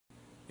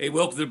Hey,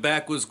 welcome to the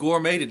Backwoods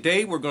Gourmet.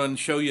 Today we're going to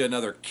show you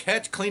another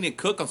catch, clean, and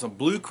cook on some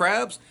blue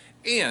crabs,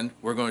 and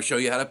we're going to show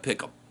you how to pick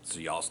them. So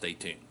y'all stay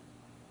tuned.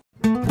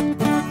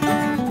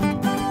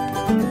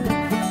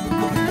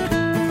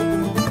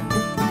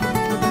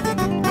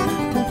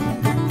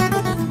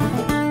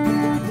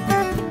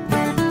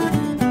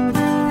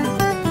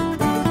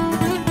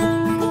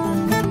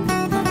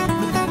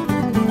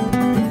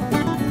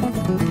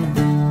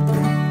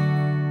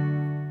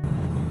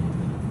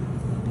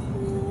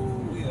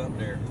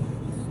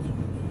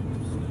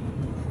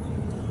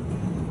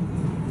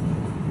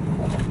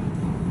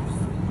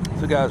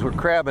 So guys, we're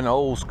crabbing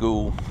old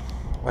school,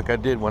 like I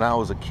did when I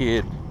was a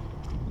kid.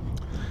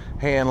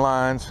 Hand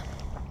lines,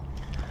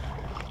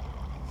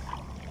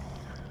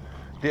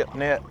 dip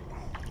net.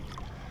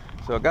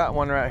 So I got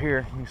one right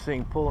here. You see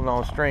him pulling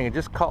on a string. I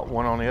just caught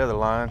one on the other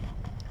line.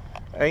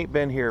 I ain't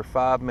been here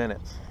 5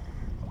 minutes.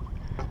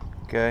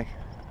 Okay.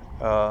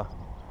 So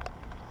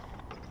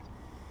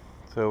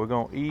we're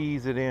gonna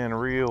ease it in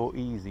real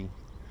easy.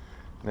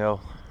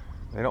 Now,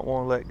 they don't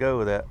want to let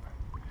go of that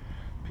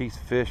piece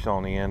of fish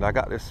on the end. I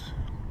got this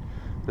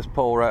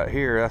pole right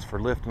here. That's for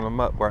lifting them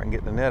up where I can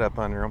get the net up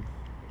under them.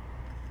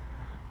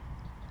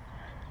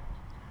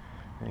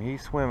 And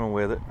he's swimming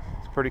with it.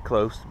 It's pretty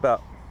close,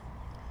 about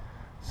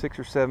 6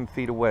 or 7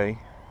 feet away.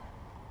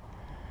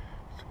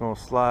 Just gonna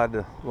slide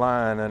the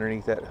line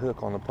underneath that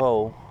hook on the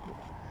pole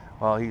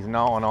while he's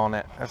gnawing on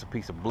that. That's a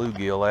piece of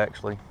bluegill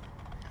actually.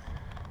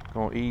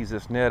 Gonna ease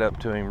this net up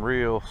to him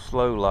real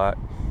slow like.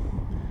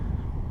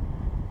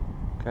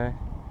 Okay.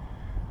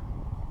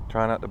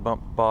 Try not to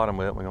bump the bottom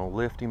with it. We're gonna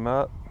lift him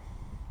up.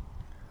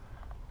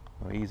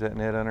 We'll ease that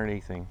net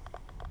underneath him.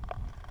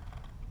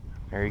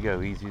 There you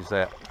go, easy as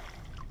that.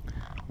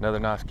 Another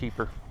nice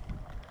keeper.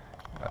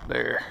 Right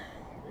there.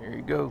 There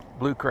you go,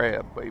 blue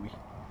crab, baby.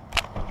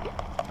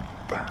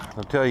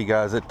 I'll tell you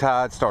guys, the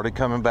tide started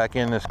coming back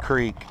in this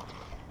creek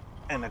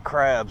and the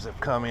crabs have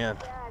come in.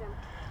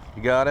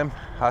 You got him?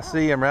 I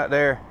see him right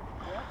there.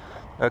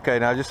 Okay,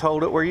 now just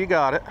hold it where you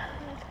got it.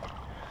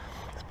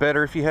 It's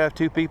better if you have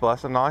 2 people.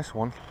 That's a nice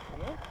one.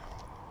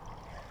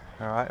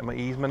 All right, I'm gonna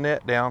ease my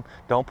net down.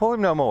 Don't pull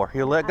him no more.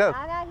 He'll let go.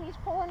 He's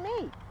pulling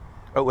me.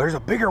 Oh, there's a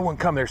bigger one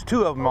coming. There's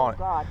 2 of them on it.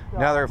 God.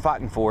 Now they're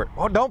fighting for it.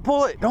 Oh, don't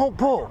pull it. Don't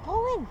pull.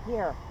 Pull in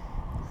here.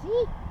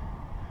 See?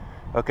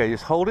 Okay,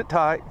 just hold it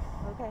tight.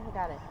 Okay, I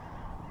got it.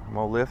 I'm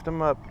gonna lift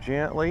them up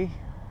gently.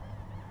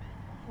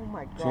 Oh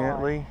my God.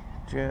 Gently,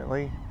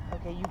 gently.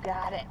 Okay, you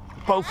got it.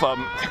 Both of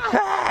them.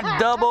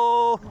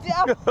 Double.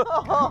 Double.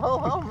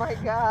 Oh my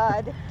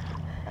God.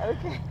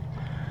 Okay.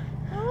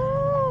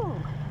 Oh,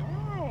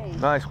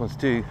 nice. Nice ones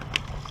too.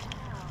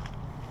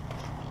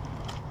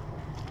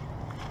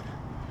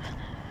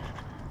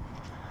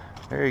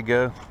 There you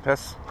go.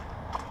 That's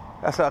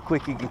how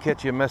quick you can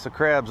catch you a mess of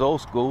crabs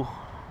old school.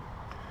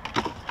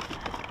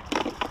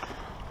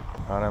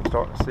 All right, I'm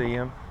starting to see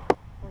him. Oh,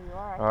 you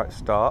are. All right,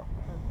 stop.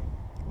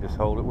 Okay. Just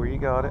hold it where you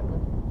got it.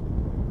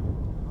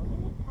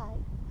 Holding it tight.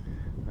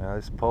 Now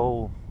this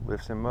pole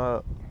lifts him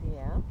up.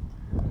 Yeah.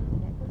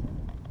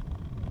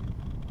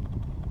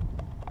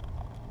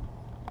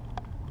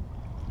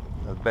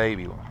 The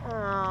baby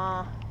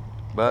one.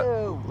 But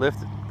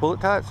lift it, pull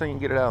it tight so you can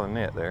get it out of the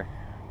net there.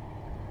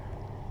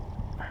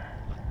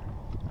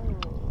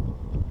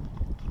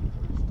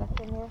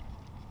 Stuck in there?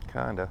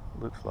 Kinda,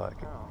 looks like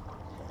it.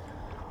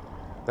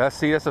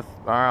 That's all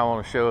right, I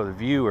want to show the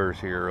viewers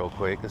here real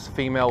quick. It's a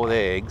female with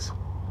eggs.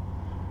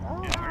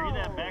 Oh. Yeah, are you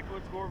that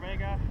Backwoods Gourmet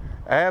guy?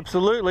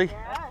 Absolutely.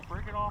 Yeah. That's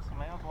freaking awesome,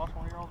 man. I was watching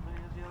one of your old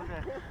videos the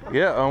other day.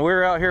 Yeah, and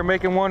we're out here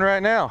making one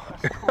right now.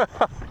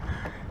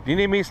 Do you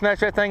need me to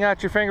snatch that thing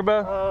out your finger,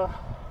 bud?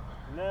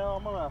 No,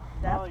 I'm gonna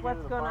That's what's go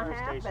to the gonna fire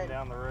happen. station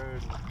down the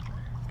road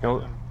and Go.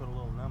 put a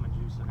little numbing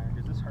juice in there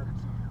because this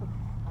hurts.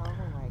 Oh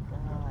my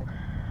God.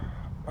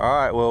 All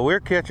right, well, we're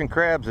catching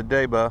crabs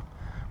today, bud.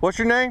 What's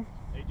your name?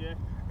 AJ?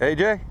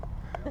 AJ?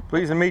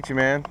 Pleased to meet you,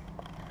 man.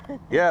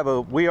 Yeah,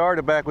 but we are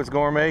the Backwoods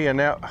Gourmet, and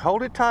now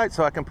hold it tight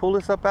so I can pull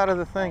this up out of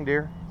the thing,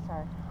 dear.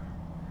 Sorry.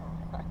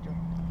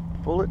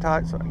 Pull it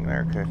tight so I can,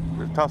 there, okay.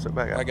 Just toss it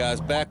back out. All right, guys,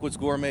 Backwoods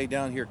Gourmet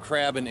down here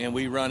crabbing, and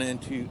we run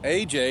into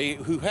AJ,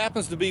 who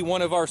happens to be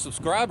one of our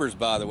subscribers,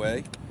 by the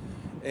way.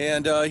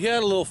 And he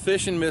had a little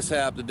fishing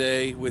mishap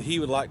today that he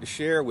would like to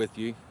share with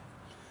you.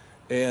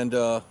 And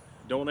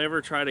Don't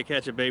ever try to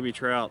catch a baby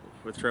trout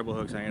with treble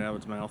hooks hanging out of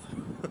its mouth.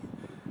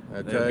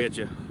 okay. They'll get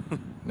you.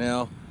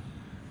 Now,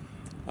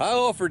 I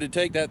offered to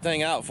take that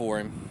thing out for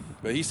him,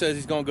 but he says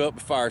he's going to go up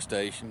to the fire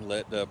station,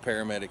 let the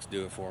paramedics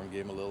do it for him,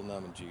 give him a little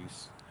numbing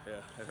juice. Yeah,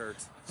 it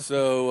hurts.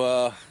 So,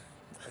 I'll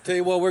tell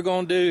you what we're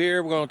going to do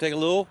here. We're going to take a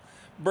little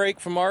break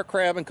from our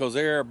crabbing because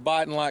they're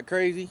biting like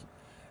crazy.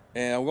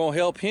 And we're going to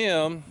help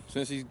him,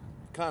 since he's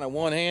kind of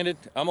one-handed,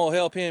 I'm going to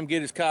help him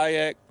get his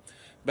kayak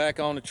back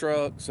on the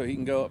truck so he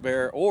can go up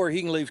there, or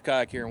he can leave his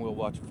kayak here and we'll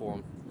watch it for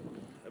him.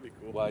 That'd be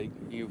cool. Why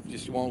you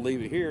just won't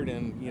leave it here,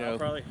 then, you know. I'll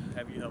probably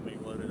have you help me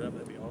load it up.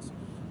 That'd be awesome.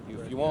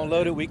 If you want to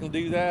load it, we can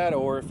do that,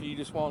 or if you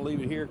just want to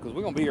leave it here, because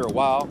we're going to be here a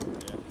while.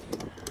 Yeah.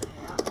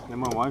 And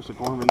my wife's a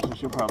corpsman, so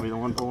she'll probably be the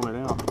one pulling it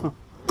out.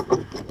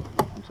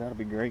 that'll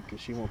be great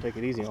because she won't take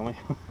it easy on me.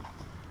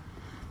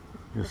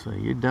 Just say,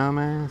 you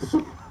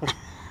dumbass.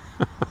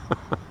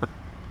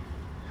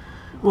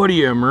 What are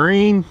you, a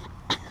Marine?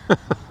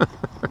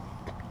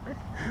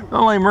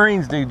 Only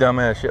Marines do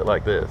dumbass shit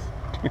like this.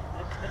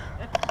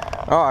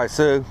 Alright,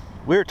 so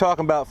we were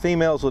talking about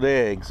females with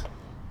eggs.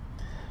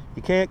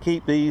 You can't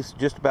keep these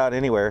just about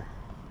anywhere,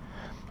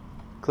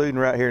 including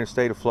right here in the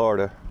state of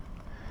Florida.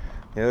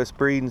 You know, it's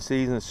breeding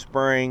season, it's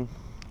spring.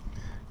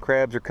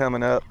 Crabs are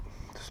coming up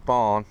to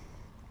spawn.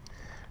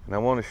 And I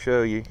want to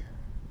show you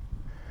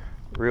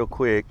real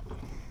quick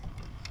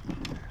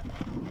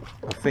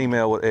a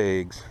female with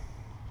eggs.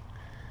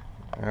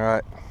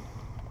 Alright.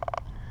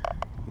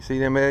 You see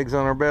them eggs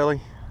on her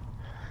belly?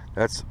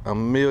 That's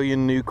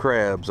 1,000,000 new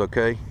crabs,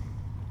 okay?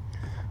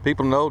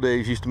 People in the old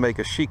days used to make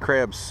a she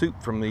crab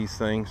soup from these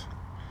things.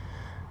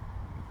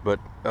 But,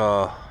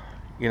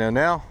 you know,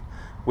 now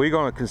we're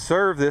going to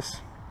conserve this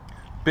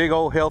big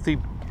old healthy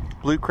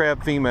blue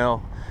crab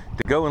female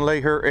to go and lay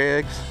her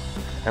eggs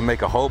and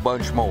make a whole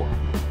bunch more.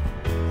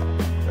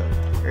 So,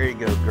 there you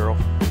go, girl.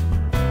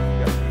 You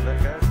gotta see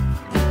that, guys?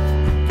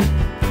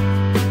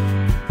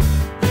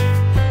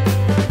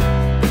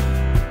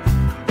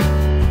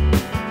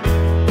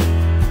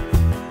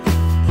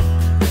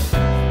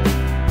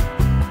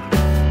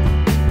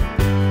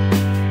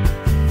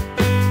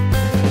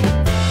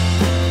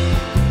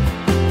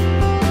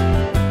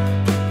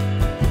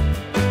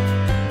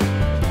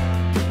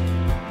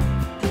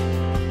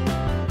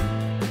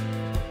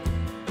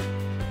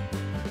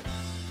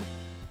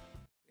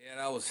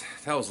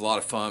 That was a lot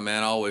of fun,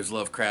 man. I always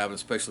love crabbing,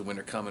 especially when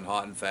they're coming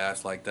hot and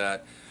fast like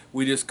that.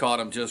 We just caught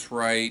them just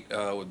right,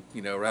 with,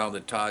 you know, around the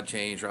tide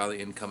change, around the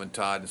incoming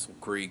tide in this little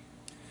creek.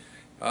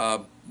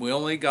 We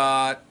only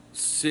got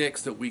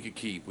 6 that we could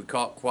keep. We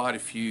caught quite a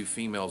few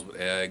females with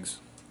eggs.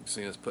 You've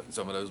seen us putting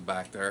some of those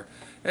back there.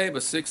 Hey,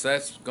 but 6,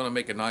 that's going to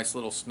make a nice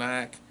little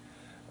snack.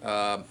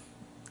 I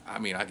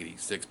mean, I could eat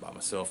 6 by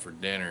myself for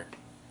dinner.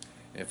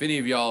 And if any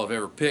of y'all have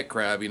ever picked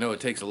crab, you know it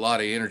takes a lot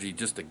of energy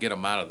just to get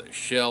them out of the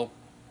shell.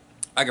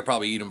 I could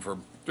probably eat them for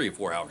 3 or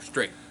 4 hours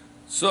straight.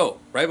 So,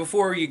 right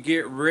before you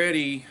get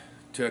ready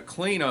to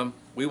clean them,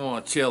 we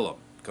want to chill them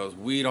because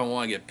we don't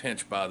want to get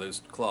pinched by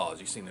those claws.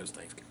 You've seen those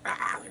things.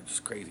 They're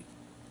just crazy.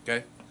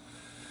 Okay?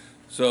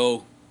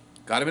 So,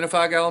 got them in a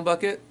 5-gallon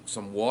bucket,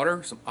 some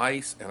water, some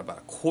ice, and about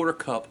a 1/4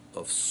 cup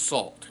of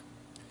salt.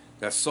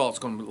 That salt's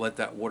going to let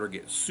that water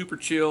get super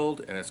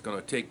chilled, and it's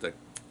going to take the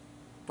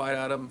bite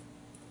out of them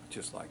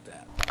just like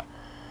that.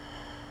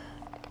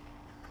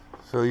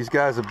 So these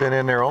guys have been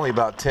in there only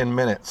about 10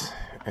 minutes,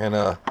 and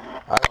I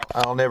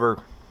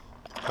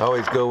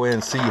always go in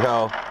and see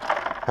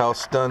how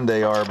stunned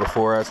they are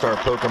before I start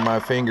poking my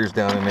fingers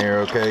down in there,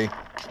 okay?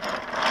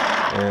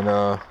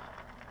 And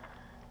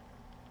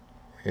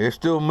they're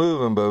still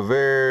moving, but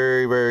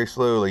very, very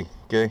slowly,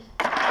 okay?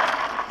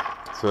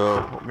 So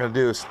what we're gonna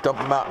do is dump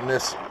them out in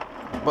this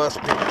bus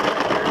pit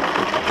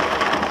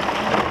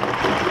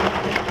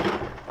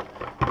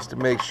just to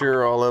make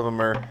sure all of them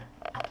are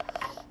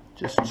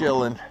just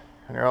chilling.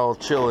 They're all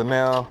chilling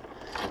now.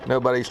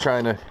 Nobody's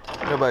trying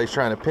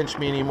to pinch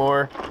me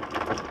anymore.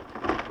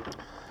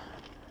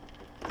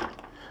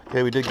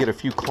 Okay, we did get a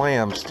few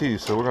clams too,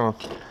 so we're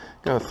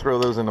gonna throw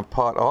those in the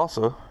pot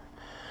also.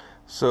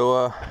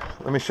 So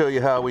let me show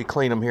you how we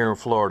clean them here in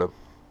Florida.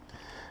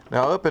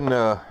 Now up in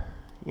the,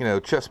 you know,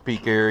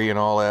 Chesapeake area and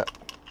all that,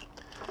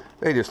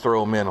 they just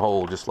throw them in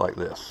whole just like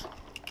this.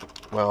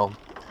 Well,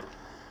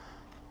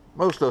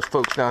 most of those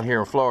folks down here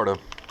in Florida,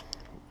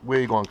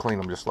 we're going to clean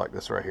them just like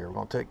this right here. We're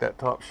going to take that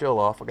top shell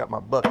off. I got my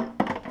bucket.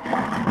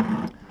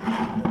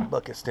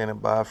 Bucket standing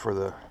by for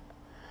the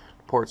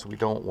parts we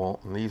don't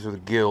want. And these are the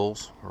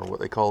gills, or what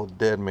they call the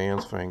dead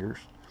man's fingers.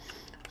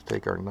 Let's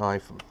take our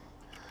knife and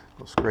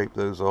we'll scrape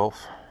those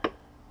off.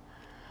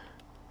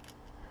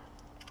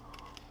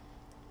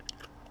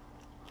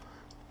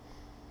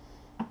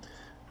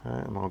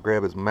 Alright, I'm going to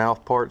grab his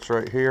mouth parts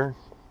right here.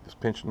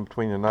 Just pinching them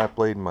between the knife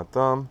blade and my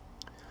thumb.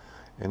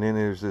 And then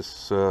there's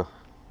this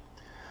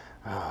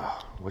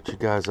what you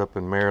guys up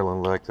in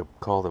Maryland like to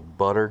call the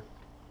butter.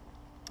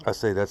 I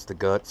say that's the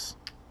guts.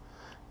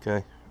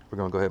 Okay, we're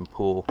gonna go ahead and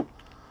pull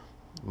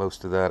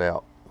most of that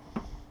out.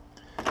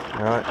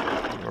 Alright,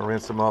 I'm gonna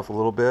rinse them off a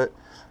little bit.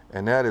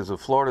 And that is a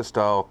Florida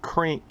style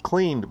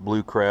cleaned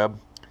blue crab.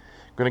 I'm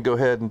gonna go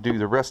ahead and do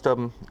the rest of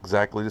them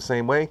exactly the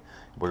same way.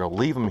 We're gonna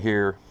leave them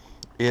here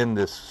in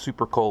this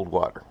super cold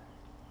water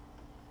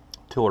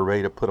till we're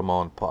ready to put them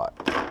on the pot.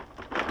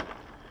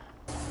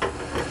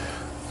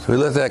 So we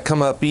let that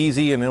come up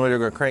easy, and then we're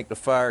going to crank the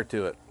fire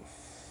to it.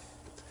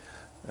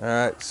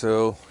 Alright,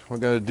 so what we're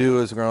going to do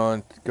is we're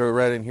going to go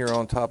right in here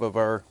on top of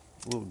our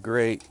little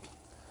grate.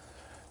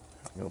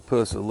 We're going to put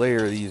us a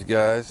layer of these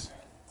guys.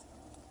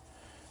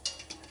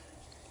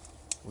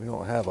 We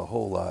don't have a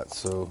whole lot,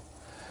 so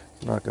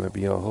it's not going to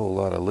be a whole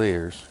lot of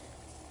layers.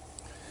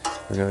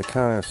 We're going to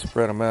kind of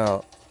spread them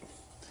out.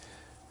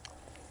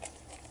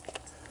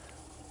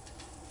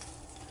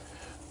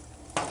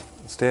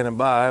 Standing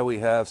by, we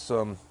have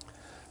some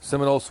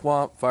Seminole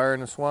Swamp, Fire in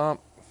the Swamp.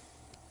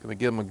 Gonna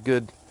give them a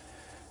good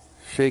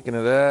shaking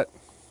of that.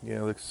 You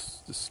know,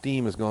 the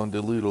steam is going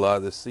to dilute a lot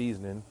of this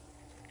seasoning.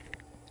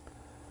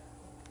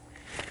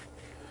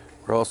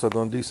 We're also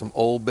going to do some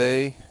Old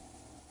Bay.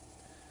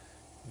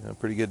 You know,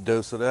 pretty good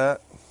dose of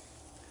that.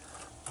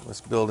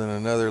 Let's build in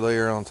another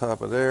layer on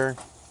top of there.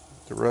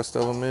 The rest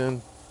of them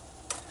in.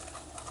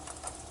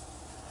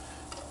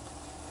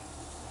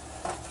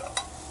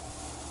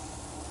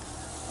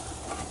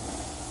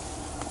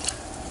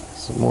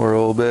 Some more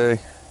Old Bay.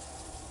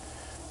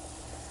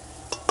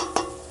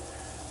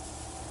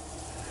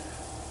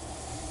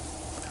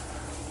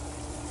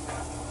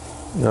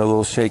 Another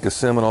little shake of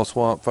Seminole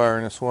Swamp Fire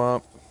in the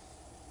Swamp.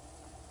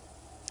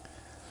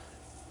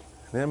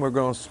 Then we're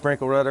going to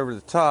sprinkle right over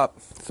the top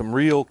some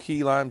real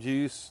key lime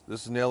juice.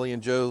 This is Nellie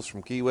and Joe's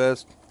from Key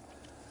West.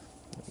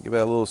 Give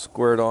that a little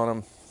squirt on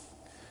them.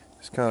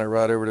 Just kind of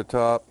right over the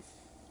top.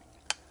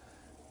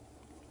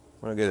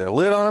 We're going to get a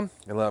lid on them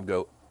and let them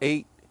go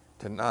 8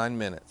 to 9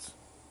 minutes.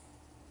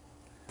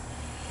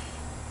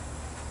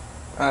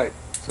 Alright,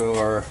 so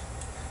our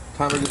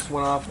timer just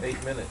went off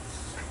 8 minutes.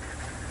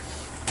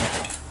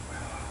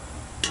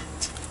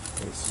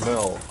 They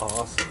smell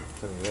awesome. I'll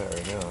tell you that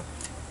right now.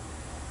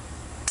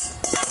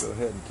 Go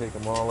ahead and take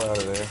them all out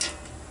of there.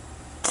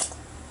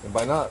 And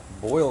by not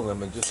boiling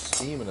them and just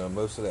steaming them,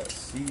 most of that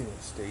seasoning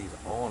stays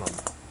on them.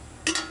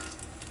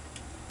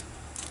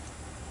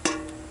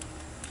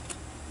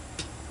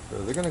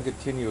 So they're going to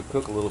continue to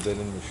cook a little bit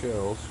in the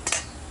shells.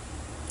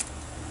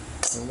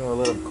 I'm going to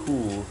let them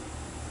cool.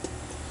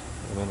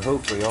 And then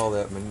hopefully all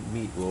that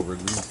meat will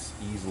release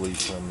easily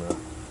from the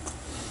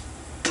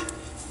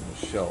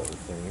shell of the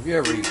thing. If you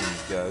ever eat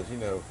these guys, you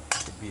know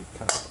it could be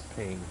kind of a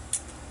pain to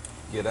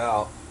get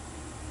out.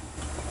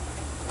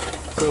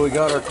 So we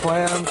got our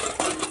clams.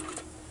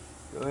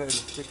 Go ahead and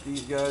stick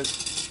these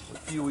guys. The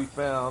few we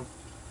found.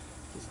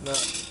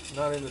 It's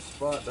not in the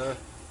spot there.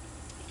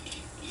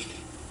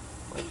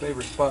 My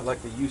favorite spot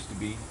like they used to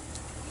be.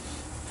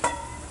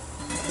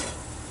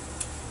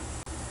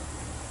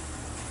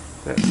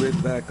 That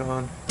lid back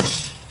on.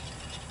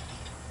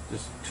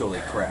 Just until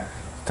they crack.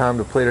 Time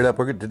to plate it up.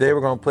 Today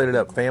we're going to plate it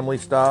up family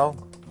style.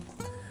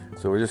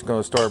 So we're just going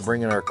to start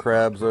bringing our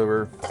crabs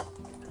over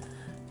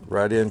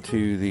right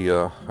into the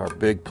our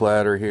big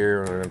platter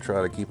here. We're going to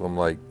try to keep them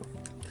like,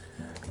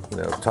 you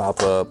know,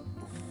 top up.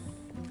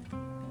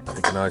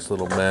 Make a nice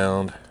little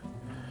mound.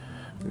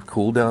 They've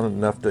cooled down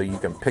enough that you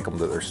can pick them,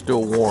 that they're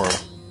still warm.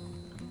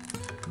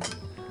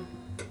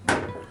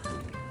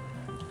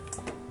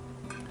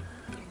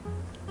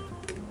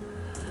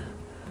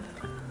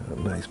 A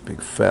nice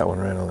big fat one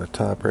right on the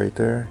top right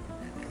there.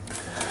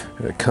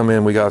 Gonna come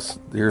in,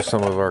 here's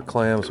some of our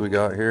clams we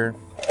got here.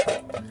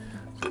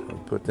 So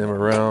put them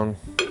around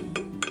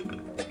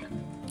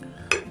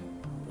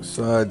the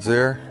sides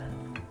there.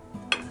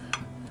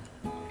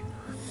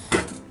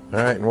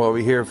 Alright, and what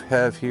we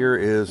have here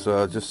is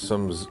just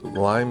some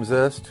lime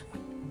zest.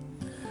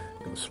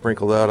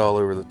 Sprinkle that all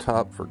over the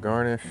top for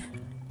garnish.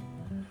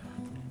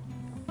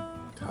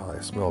 Oh,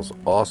 it smells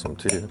awesome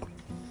too.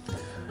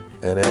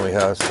 And then we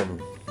have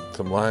some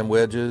lime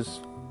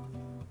wedges.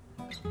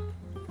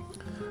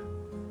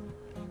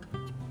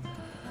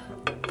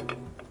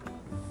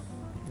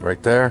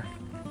 Right there.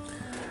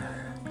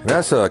 And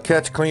that's a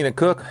catch, clean, and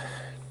cook.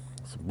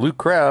 Some blue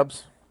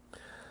crabs.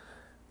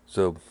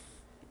 So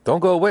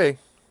don't go away.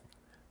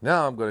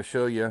 Now I'm going to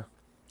show you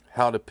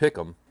how to pick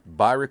them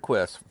by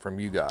request from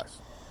you guys.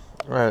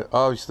 All right,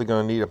 obviously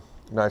going to need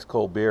a nice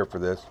cold beer for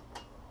this.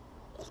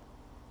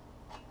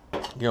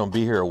 You're going to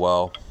be here a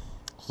while.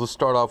 So let's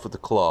start off with the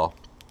claw.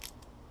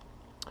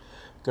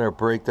 Going to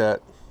break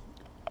that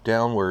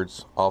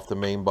downwards off the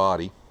main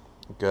body.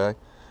 Okay,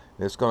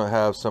 and it's going to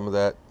have some of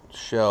that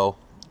shell,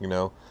 you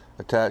know,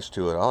 attached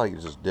to it. I like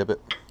to just dip it.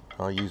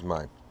 I'll use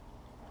my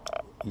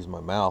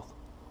mouth.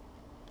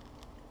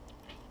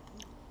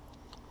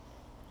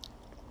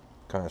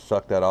 Kind of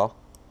suck that off.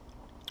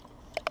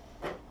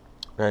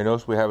 Now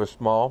notice we have a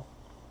small,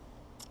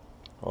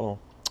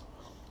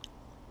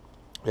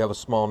 we have a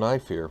small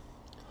knife here.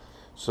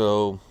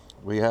 So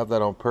we have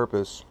that on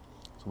purpose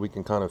so we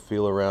can kind of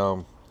feel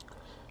around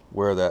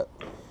where that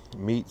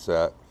meat's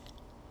at.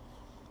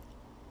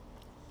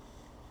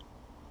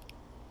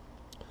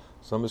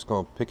 So I'm just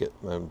going to pick it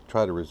and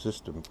try to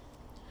resist the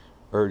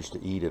urge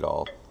to eat it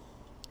all.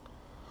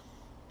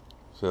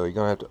 So you're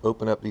going to have to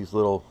open up these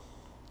little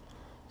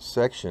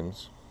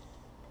sections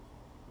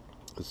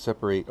to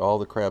separate all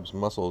the crab's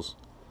muscles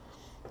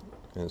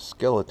and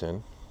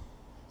skeleton.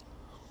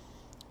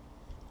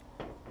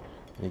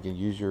 And you can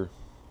use your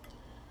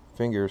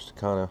fingers to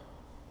kind of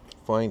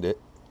find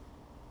it.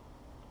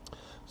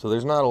 So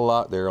there's not a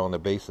lot there on the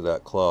base of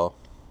that claw.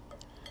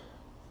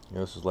 You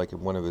know, this is like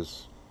one of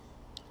his,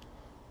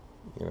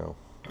 you know,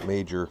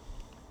 major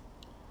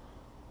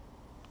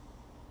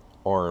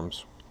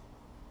arms.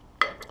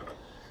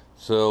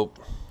 So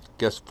I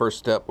guess first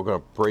step, we're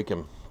going to break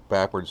him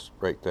backwards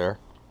right there.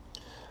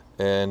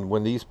 And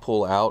when these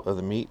pull out of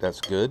the meat,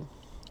 that's good.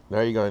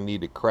 Now you're going to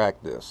need to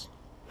crack this.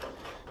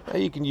 Now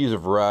you can use a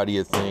variety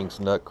of things,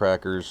 nut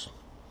crackers.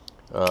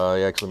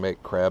 You actually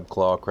make crab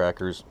claw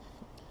crackers.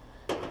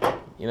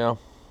 you know,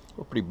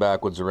 we're pretty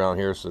backwoods around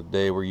here, so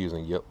today we're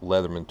using a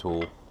Leatherman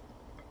tool.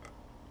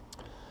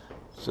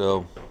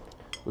 So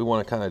we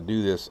want to kind of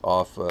do this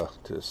off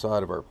to the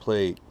side of our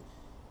plate,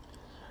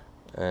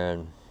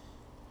 and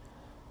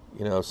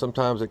you know,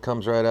 sometimes it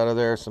comes right out of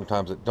there,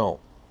 sometimes it don't.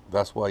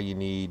 That's why you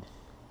need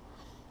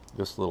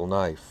this little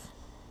knife.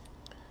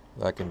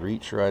 I can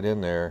reach right in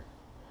there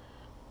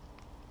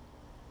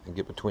and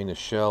get between the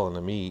shell and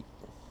the meat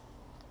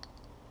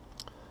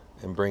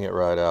and bring it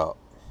right out,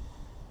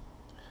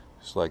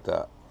 just like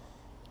that.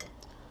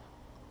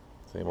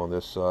 Same on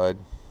this side.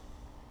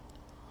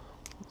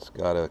 It's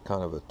got a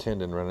kind of a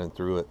tendon running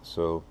through it,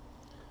 so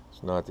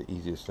it's not the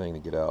easiest thing to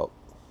get out.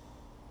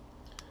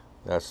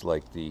 That's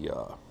like the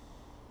I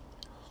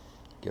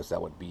guess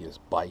that would be his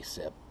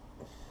bicep.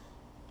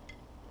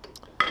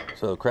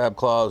 So crab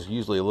claw is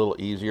usually a little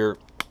easier.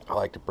 I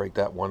like to break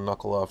that one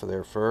knuckle off of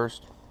there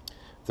first.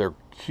 If they're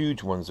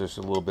huge ones, there's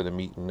a little bit of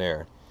meat in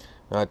there.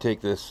 Now I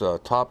take this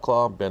top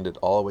claw, bend it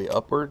all the way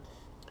upward,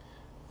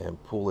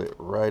 and pull it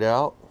right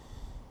out.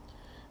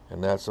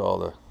 And that's all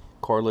the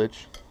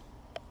cartilage.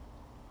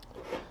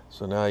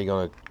 So now you're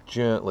going to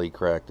gently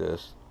crack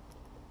this,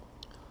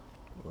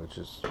 which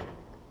is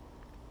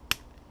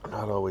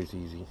not always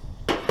easy.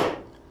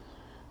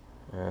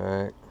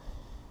 Alright,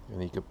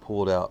 and you can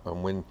pull it out.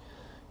 And when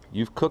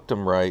you've cooked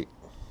them right,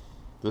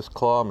 this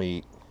claw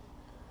meat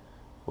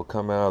will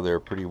come out of there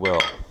pretty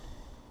well.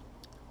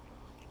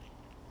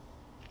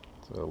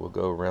 So we'll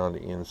go around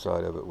the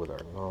inside of it with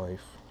our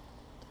knife,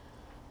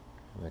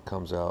 and it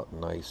comes out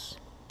nice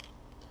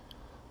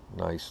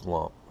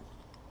lump.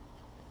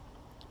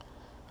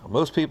 Now,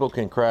 most people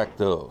can crack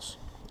those.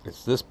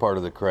 It's this part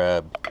of the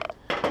crab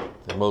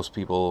that most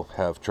people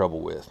have trouble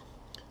with.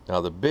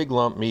 Now the big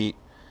lump meat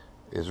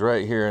is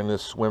right here in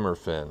this swimmer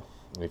fin.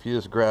 And if you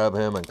just grab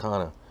him and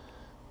kind of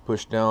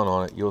push down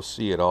on it, you'll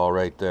see it all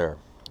right there.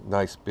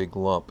 Nice big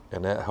lump,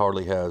 and that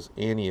hardly has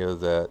any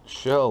of that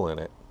shell in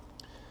it.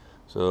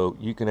 So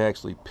you can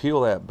actually peel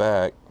that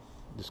back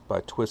just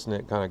by twisting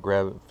it, kind of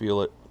grab it and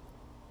feel it.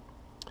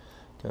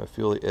 Kind of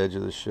feel the edge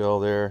of the shell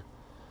there.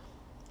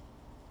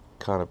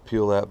 Kind of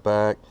peel that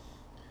back.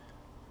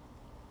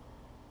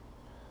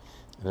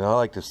 And I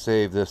like to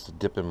save this to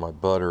dip in my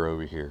butter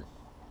over here.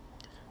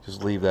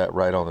 Just leave that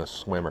right on the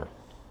swimmer.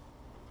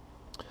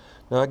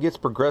 Now it gets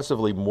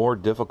progressively more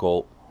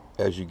difficult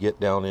as you get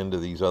down into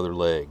these other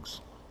legs.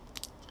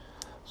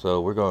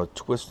 So we're going to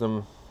twist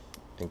them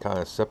and kind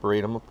of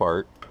separate them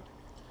apart.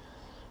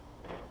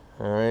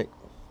 Alright,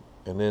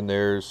 and then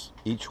there's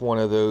each one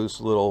of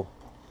those little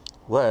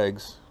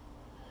legs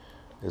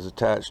is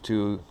attached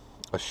to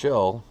a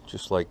shell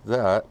just like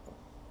that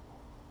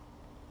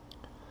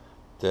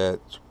that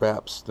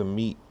wraps the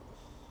meat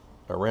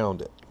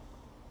around it.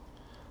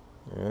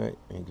 Alright,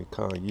 and you can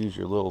kind of use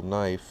your little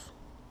knife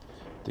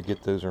to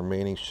get those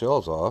remaining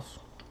shells off,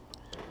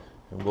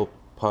 and we'll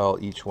pile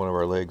each one of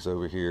our legs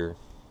over here.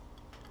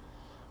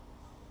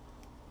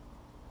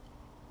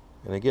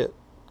 And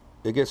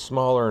it gets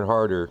smaller and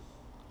harder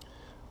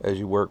as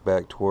you work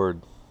back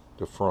toward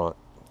the front.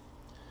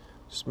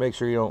 Just make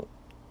sure you don't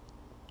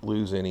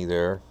lose any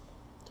there.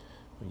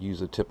 Use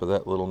the tip of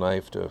that little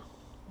knife to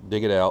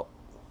dig it out.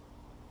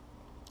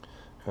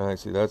 Alright,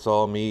 see, that's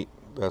all meat.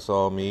 That's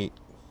all meat.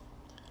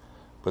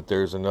 But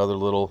there's another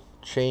little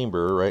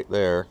chamber right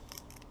there.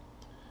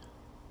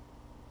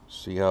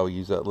 See how we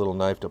use that little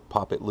knife to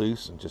pop it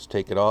loose and just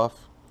take it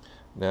off?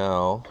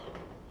 Now,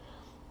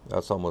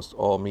 that's almost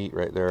all meat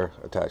right there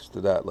attached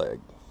to that leg.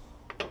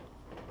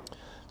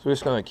 So we're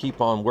just going to keep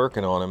on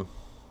working on them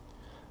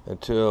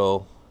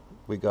until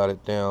we got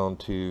it down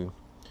to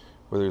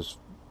where there's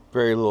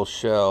very little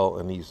shell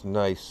and these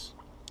nice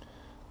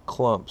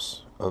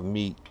clumps of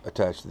meat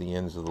attached to the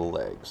ends of the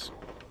legs.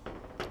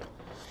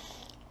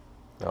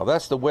 Now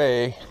that's the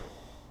way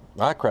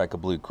I crack a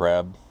blue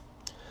crab.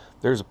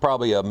 There's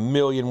probably a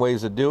million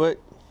ways to do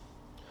it.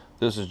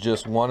 This is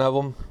just one of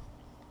them.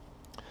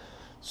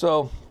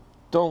 So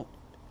don't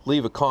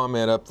leave a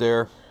comment up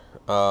there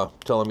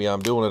telling me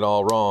I'm doing it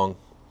all wrong,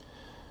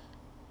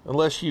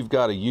 unless you've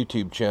got a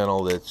YouTube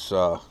channel that's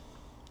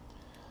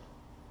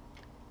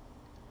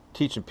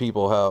teaching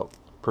people how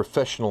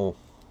professionals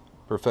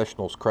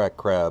crack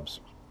crabs.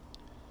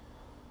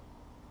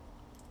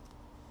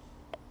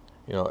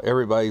 You know,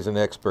 everybody's an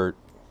expert,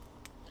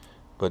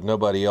 but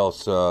nobody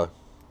else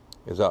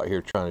is out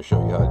here trying to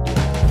show you how to do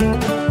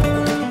it.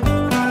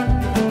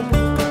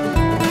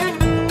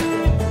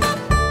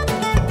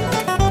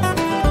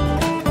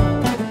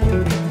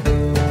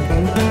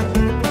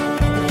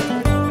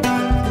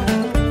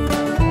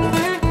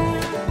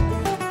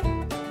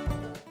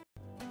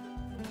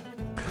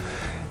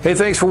 Hey,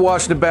 thanks for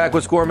watching the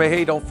Backwoods Gourmet.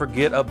 Hey, don't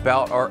forget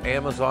about our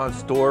Amazon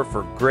store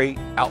for great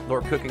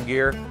outdoor cooking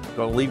gear. I'm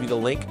going to leave you the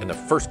link in the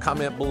first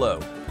comment below.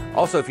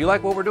 Also, if you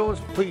like what we're doing,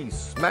 please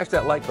smash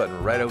that like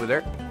button right over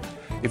there.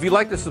 If you'd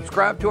like to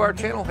subscribe to our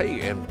channel,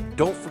 hey, and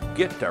don't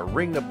forget to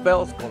ring the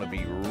bell. It's going to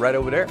be right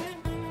over there.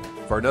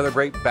 For another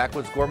great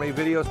Backwoods Gourmet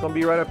video, it's going to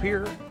be right up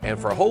here. And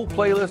for a whole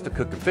playlist of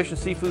cooking fish and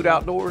seafood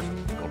outdoors,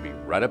 it's going to be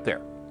right up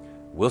there.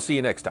 We'll see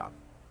you next time.